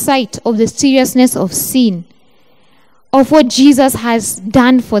lose sight of the seriousness of sin, of what Jesus has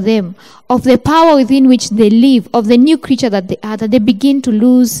done for them, of the power within which they live, of the new creature that they are, that they begin to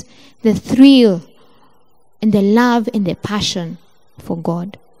lose the thrill and the love and the passion for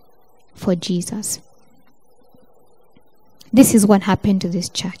God, for Jesus. This is what happened to this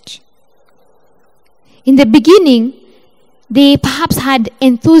church. In the beginning, they perhaps had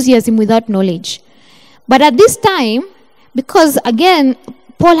enthusiasm without knowledge. But at this time, because again,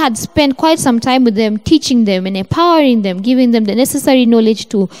 Paul had spent quite some time with them, teaching them and empowering them, giving them the necessary knowledge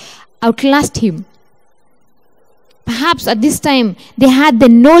to outlast him. Perhaps at this time, they had the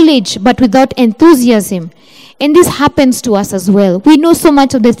knowledge but without enthusiasm. And this happens to us as well. We know so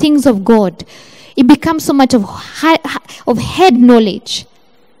much of the things of God. It becomes so much of head knowledge.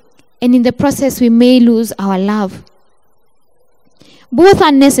 And in the process, we may lose our love. Both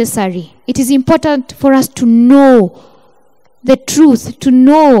are necessary. It is important for us to know the truth, to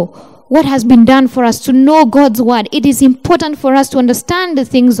know what has been done for us, to know God's word. It is important for us to understand the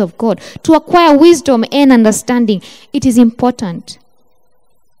things of God, to acquire wisdom and understanding. It is important.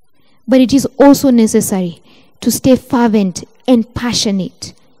 But it is also necessary to stay fervent and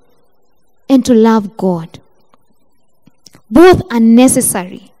passionate and to love God. Both are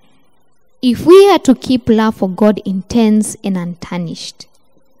necessary if we are to keep love for God intense and untarnished.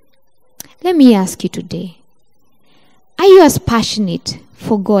 Let me ask you today, are you as passionate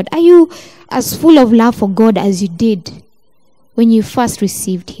for God? Are you as full of love for God as you did when you first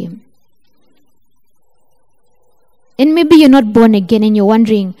received him? And maybe you're not born again and you're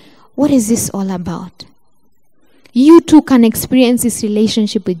wondering, what is this all about? You too can experience this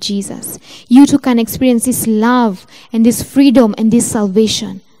relationship with Jesus. You too can experience this love and this freedom and this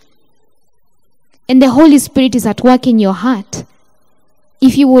salvation. And the Holy Spirit is at work in your heart.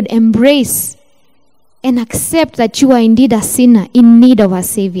 If you would embrace and accept that you are indeed a sinner in need of a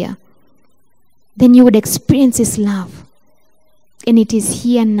Savior, then you would experience His love. And it is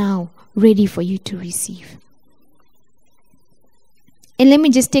here now, ready for you to receive. And let me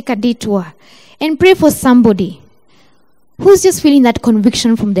just take a detour and pray for somebody who's just feeling that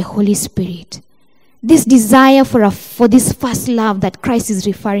conviction from the Holy Spirit. This desire for this first love that Christ is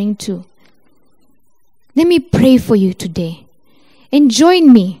referring to. Let me pray for you today. And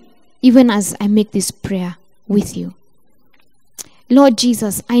join me even as I make this prayer with you. Lord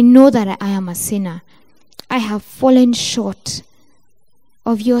Jesus, I know that I am a sinner. I have fallen short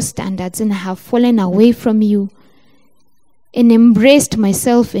of your standards and I have fallen away from you and embraced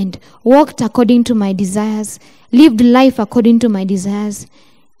myself and walked according to my desires, lived life according to my desires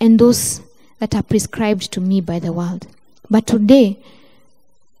and those that are prescribed to me by the world. But today,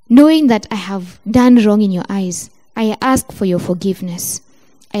 knowing that I have done wrong in your eyes, I ask for your forgiveness.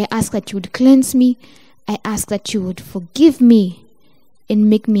 I ask that you would cleanse me. I ask that you would forgive me and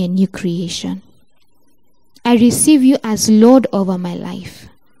make me a new creation. I receive you as Lord over my life.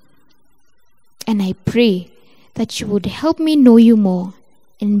 And I pray that you would help me know you more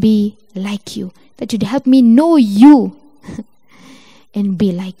and be like you. That you'd help me know you and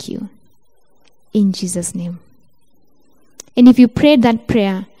be like you. In Jesus' name. And if you prayed that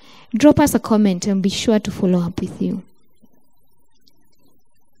prayer, drop us a comment and be sure to follow up with you.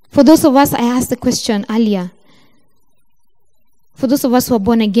 For those of us, I asked the question earlier. for those of us who are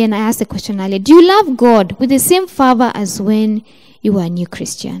born again, I asked the question earlier, do you love God with the same fervor as when you were a new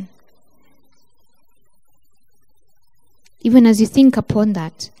Christian? Even as you think upon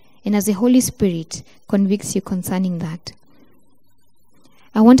that, and as the Holy Spirit convicts you concerning that.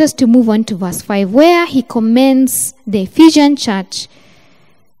 I want us to move on to verse 5, where he commends the Ephesian church,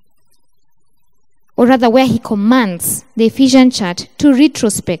 or rather where he commands the Ephesian church to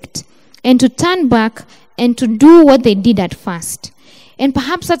retrospect and to turn back and to do what they did at first. And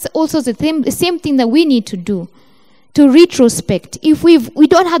perhaps that's also the same thing that we need to do, to retrospect. If we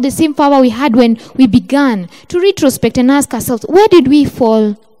don't have the same power we had when we began, to retrospect and ask ourselves, where did we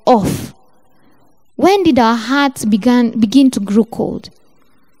fall off? When did our hearts begin to grow cold?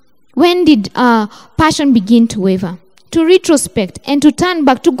 When did our passion begin to waver? To retrospect and to turn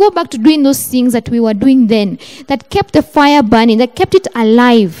back, to go back to doing those things that we were doing then, that kept the fire burning, that kept it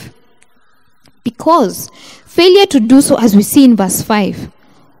alive. Because failure to do so, as we see in verse 5,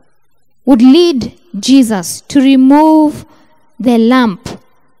 would lead Jesus to remove the lamp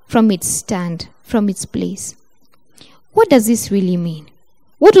from its stand, from its place. What does this really mean?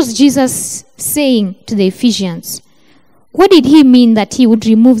 What was Jesus saying to the Ephesians? What did he mean that he would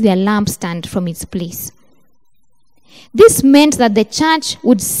remove their lampstand from its place? This meant that the church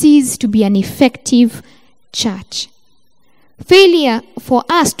would cease to be an effective church. Failure for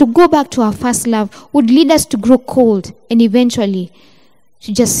us to go back to our first love would lead us to grow cold and eventually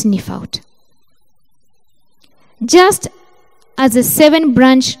to just sniff out. Just as the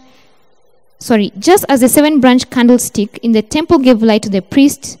seven-branch candlestick in the temple gave light to the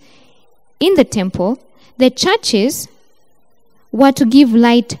priests in the temple, the churches were to give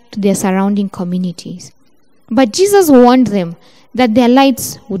light to their surrounding communities. But Jesus warned them that their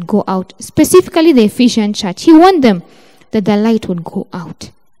lights would go out. Specifically the Ephesian church. He warned them that their light would go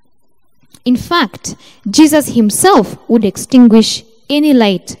out. In fact, Jesus himself would extinguish any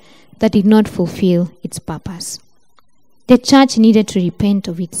light that did not fulfill its purpose. The church needed to repent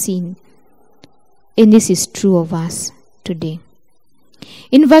of its sin. And this is true of us today.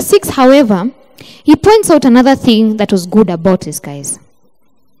 In verse 6, however, he points out another thing that was good about these guys.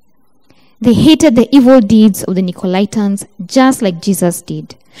 They hated the evil deeds of the Nicolaitans just like Jesus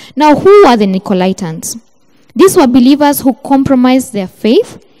did. Now, who are the Nicolaitans? These were believers who compromised their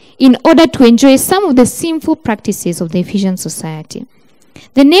faith in order to enjoy some of the sinful practices of the Ephesian society.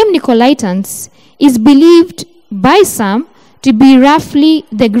 The name Nicolaitans is believed by some to be roughly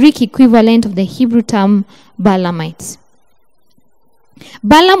the Greek equivalent of the Hebrew term Balaamites.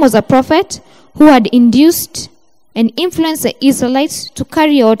 Balaam was a prophet who had induced and influenced the Israelites to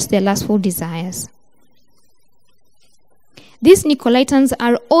carry out their lustful desires. These Nicolaitans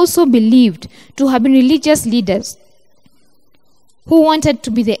are also believed to have been religious leaders who wanted to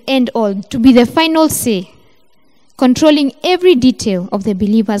be the end-all, to be the final say, controlling every detail of the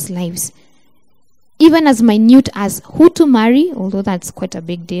believers' lives, even as minute as who to marry, although that's quite a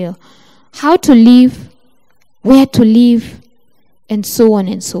big deal, how to live, where to live, and so on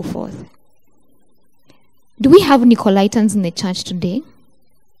and so forth. Do we have Nicolaitans in the church today?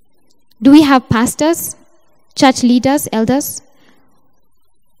 Do we have pastors, church leaders, elders,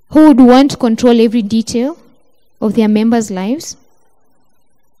 who would want to control every detail of their members' lives?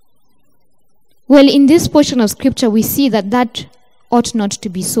 Well, in this portion of scripture, we see that ought not to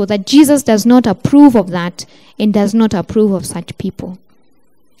be so, that Jesus does not approve of that and does not approve of such people.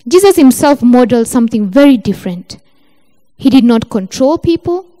 Jesus himself modeled something very different. He did not control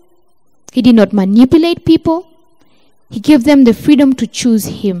people. He did not manipulate people. He gave them the freedom to choose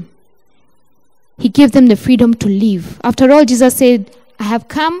him. He gave them the freedom to live. After all, Jesus said, I have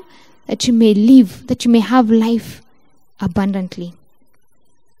come that you may live, that you may have life abundantly.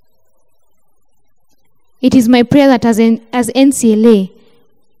 It is my prayer that as NCLA,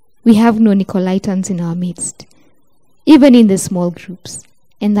 we have no Nicolaitans in our midst, even in the small groups.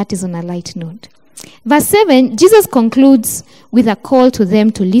 And that is on a light note. Verse 7, Jesus concludes with a call to them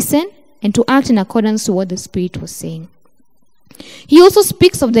to listen and to act in accordance to what the Spirit was saying. He also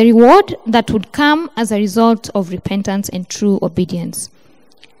speaks of the reward that would come as a result of repentance and true obedience.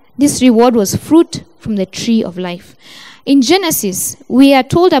 This reward was fruit from the tree of life. In Genesis, we are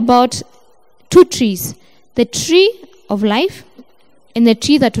told about two trees, the tree of life and the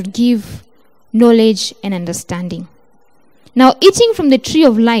tree that would give knowledge and understanding. Now, eating from the tree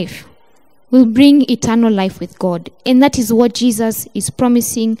of life will bring eternal life with God. And that is what Jesus is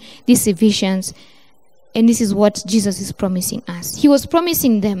promising these Ephesians. And this is what Jesus is promising us. He was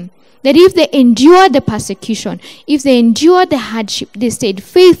promising them that if they endure the persecution, if they endure the hardship, they stayed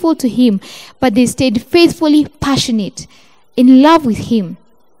faithful to him, but they stayed faithfully passionate, in love with him,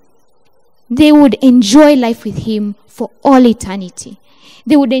 they would enjoy life with him for all eternity.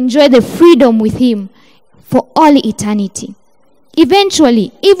 They would enjoy the freedom with him for all eternity.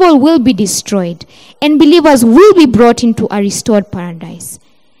 Eventually, evil will be destroyed and believers will be brought into a restored paradise.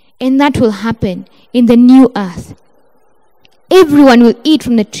 And that will happen in the new earth. Everyone will eat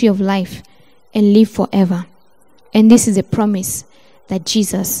from the tree of life and live forever. And this is a promise that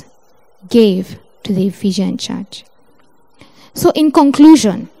Jesus gave to the Ephesian church. So in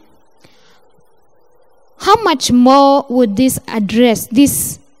conclusion, how much more would this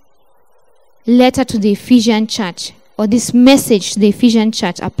letter to the Ephesian church, or this message to the Ephesian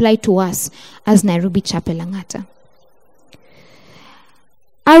church, apply to us as Nairobi Chapel Lang'ata?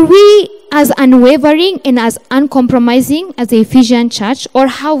 Are we as unwavering and as uncompromising as the Ephesian church, or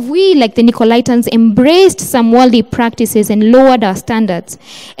have we, like the Nicolaitans, embraced some worldly practices and lowered our standards,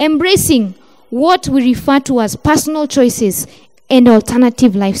 embracing what we refer to as personal choices and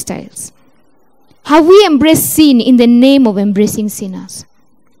alternative lifestyles? Have we embraced sin in the name of embracing sinners?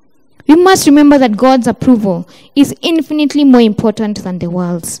 We must remember that God's approval is infinitely more important than the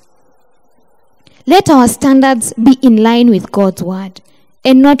world's. Let our standards be in line with God's word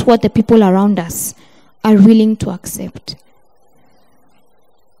and not what the people around us are willing to accept.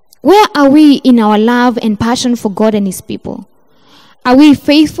 Where are we in our love and passion for God and his people? Are we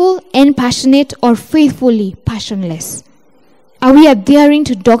faithful and passionate, or faithfully passionless? Are we adhering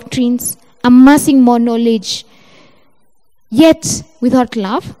to doctrines, amassing more knowledge, yet without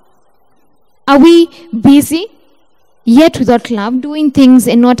love? Are we busy, yet without love, doing things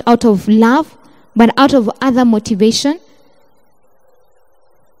and not out of love, but out of other motivation?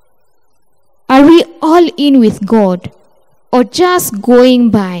 Are we all in with God, or just going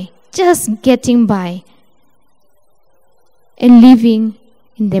by, just getting by, and living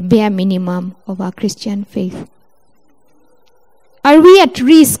in the bare minimum of our Christian faith? Are we at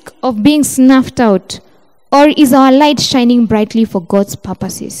risk of being snuffed out, or is our light shining brightly for God's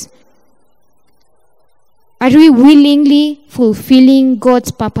purposes? Are we willingly fulfilling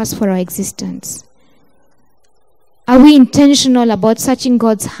God's purpose for our existence? Are we intentional about searching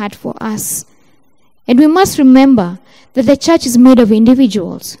God's heart for us? And we must remember that the church is made of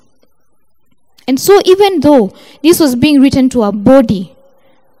individuals. And so even though this was being written to a body,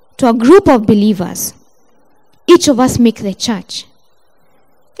 to a group of believers, each of us make the church.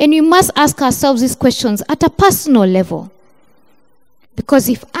 And we must ask ourselves these questions at a personal level. Because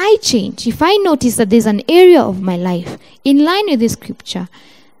if I change, if I notice that there's an area of my life in line with the scripture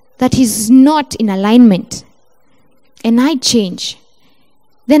that is not in alignment, and I change,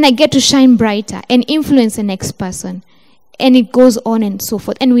 then I get to shine brighter and influence the next person. And it goes on and so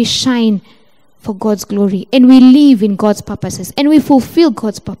forth. And we shine for God's glory. And we live in God's purposes. And we fulfill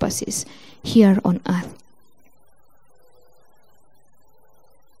God's purposes here on earth.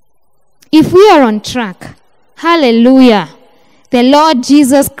 If we are on track, hallelujah, the Lord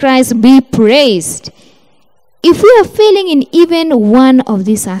Jesus Christ be praised. If we are failing in even one of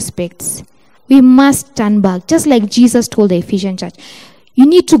these aspects, we must turn back. Just like Jesus told the Ephesian church, you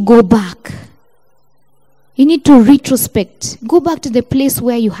need to go back. You need to retrospect. Go back to the place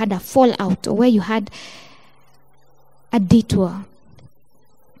where you had a fallout, or where you had a detour.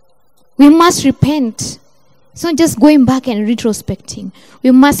 We must repent. It's not just going back and retrospecting.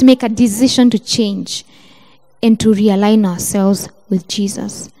 We must make a decision to change and to realign ourselves with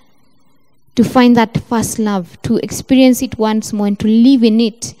Jesus. To find that first love, to experience it once more and to live in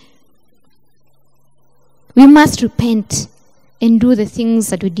it. We must repent and do the things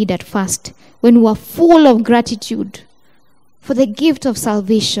that we did at first, when we were full of gratitude for the gift of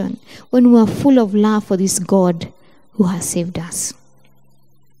salvation, when we were full of love for this God who has saved us.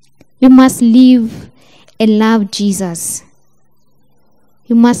 We must live and love Jesus.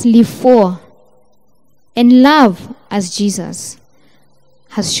 We must live for and love as Jesus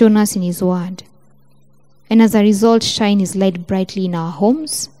has shown us in his word. And as a result, shine his light brightly in our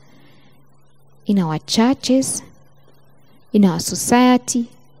homes, in our churches, in our society,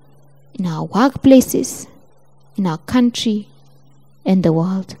 in our workplaces, in our country, and the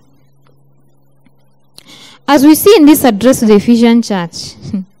world. As we see in this address to the Ephesian church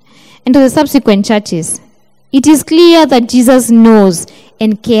and to the subsequent churches, it is clear that Jesus knows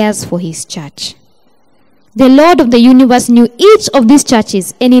and cares for his church. The Lord of the universe knew each of these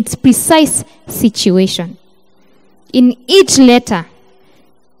churches and its precise situation. In each letter,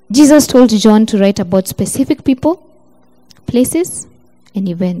 Jesus told John to write about specific people, places, and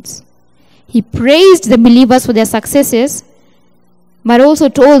events. He praised the believers for their successes, but also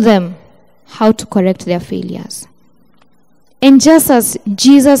told them how to correct their failures. And just as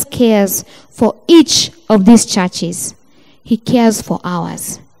Jesus cares for each of these churches, he cares for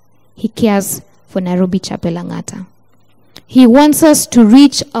ours. He cares for Nairobi Chapel Langata. He wants us to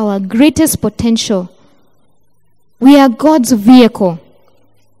reach our greatest potential. We are God's vehicle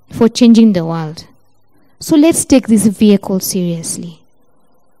for changing the world. So let's take this vehicle seriously,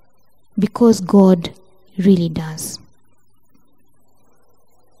 because God really does.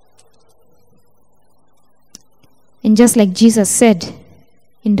 And just like Jesus said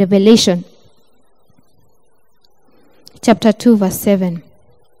in Revelation chapter 2 verse 7,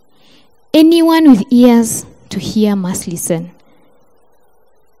 anyone with ears to hear must listen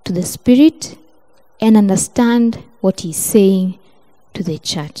to the Spirit and understand what He's saying to the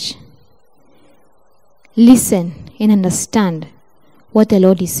church. Listen and understand what the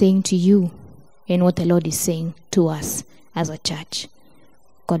Lord is saying to you and what the Lord is saying to us as a church.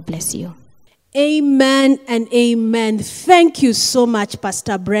 God bless you. Amen and amen. Thank you so much,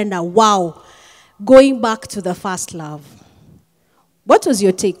 Pastor Brenda. Wow. Going back to the first love. What was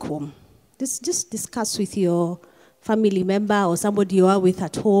your take home? Just discuss with your family member or somebody you are with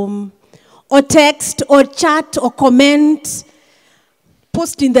at home, or text or chat or comment,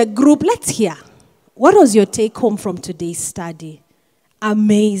 post in the group. Let's hear. What was your take home from today's study?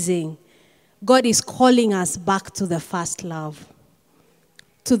 Amazing. God is calling us back to the first love.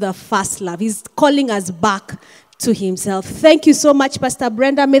 To the first love. He's calling us back to Himself. Thank you so much, Pastor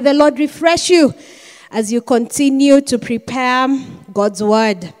Brenda. May the Lord refresh you as you continue to prepare God's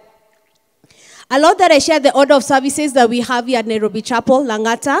word. I love that I share the order of services that we have here at Nairobi Chapel,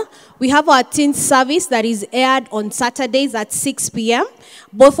 Langata. We have our teen service that is aired on Saturdays at 6 p.m.,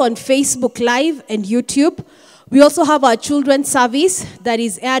 both on Facebook Live and YouTube. We also have our children's service that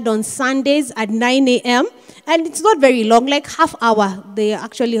is aired on Sundays at 9 a.m., and it's not very long, like half hour. They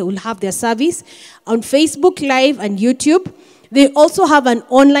actually will have their service on Facebook Live and YouTube. They also have an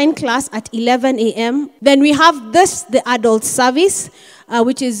online class at 11 a.m. Then we have the adult service,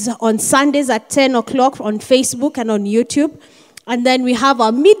 which is on Sundays at 10 o'clock on Facebook and on YouTube. And then we have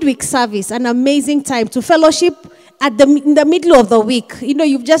our midweek service, an amazing time to fellowship in the middle of the week. You know,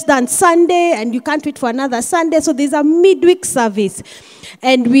 you've just done Sunday and you can't wait for another Sunday. So there's a midweek service.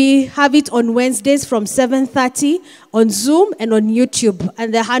 And we have it on Wednesdays from 7:30 on Zoom and on YouTube.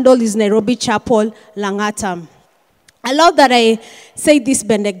 And the handle is Nairobi Chapel, Langata. I love that I say this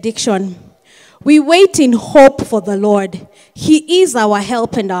benediction. We wait in hope for the Lord. He is our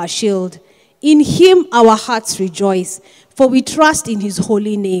help and our shield. In Him our hearts rejoice, for we trust in His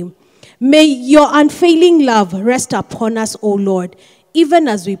holy name. May your unfailing love rest upon us, O Lord, even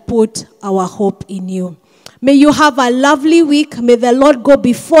as we put our hope in you. May you have a lovely week. May the Lord go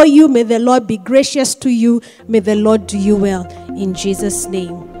before you. May the Lord be gracious to you. May the Lord do you well. In Jesus'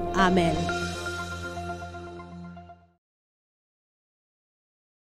 name, amen.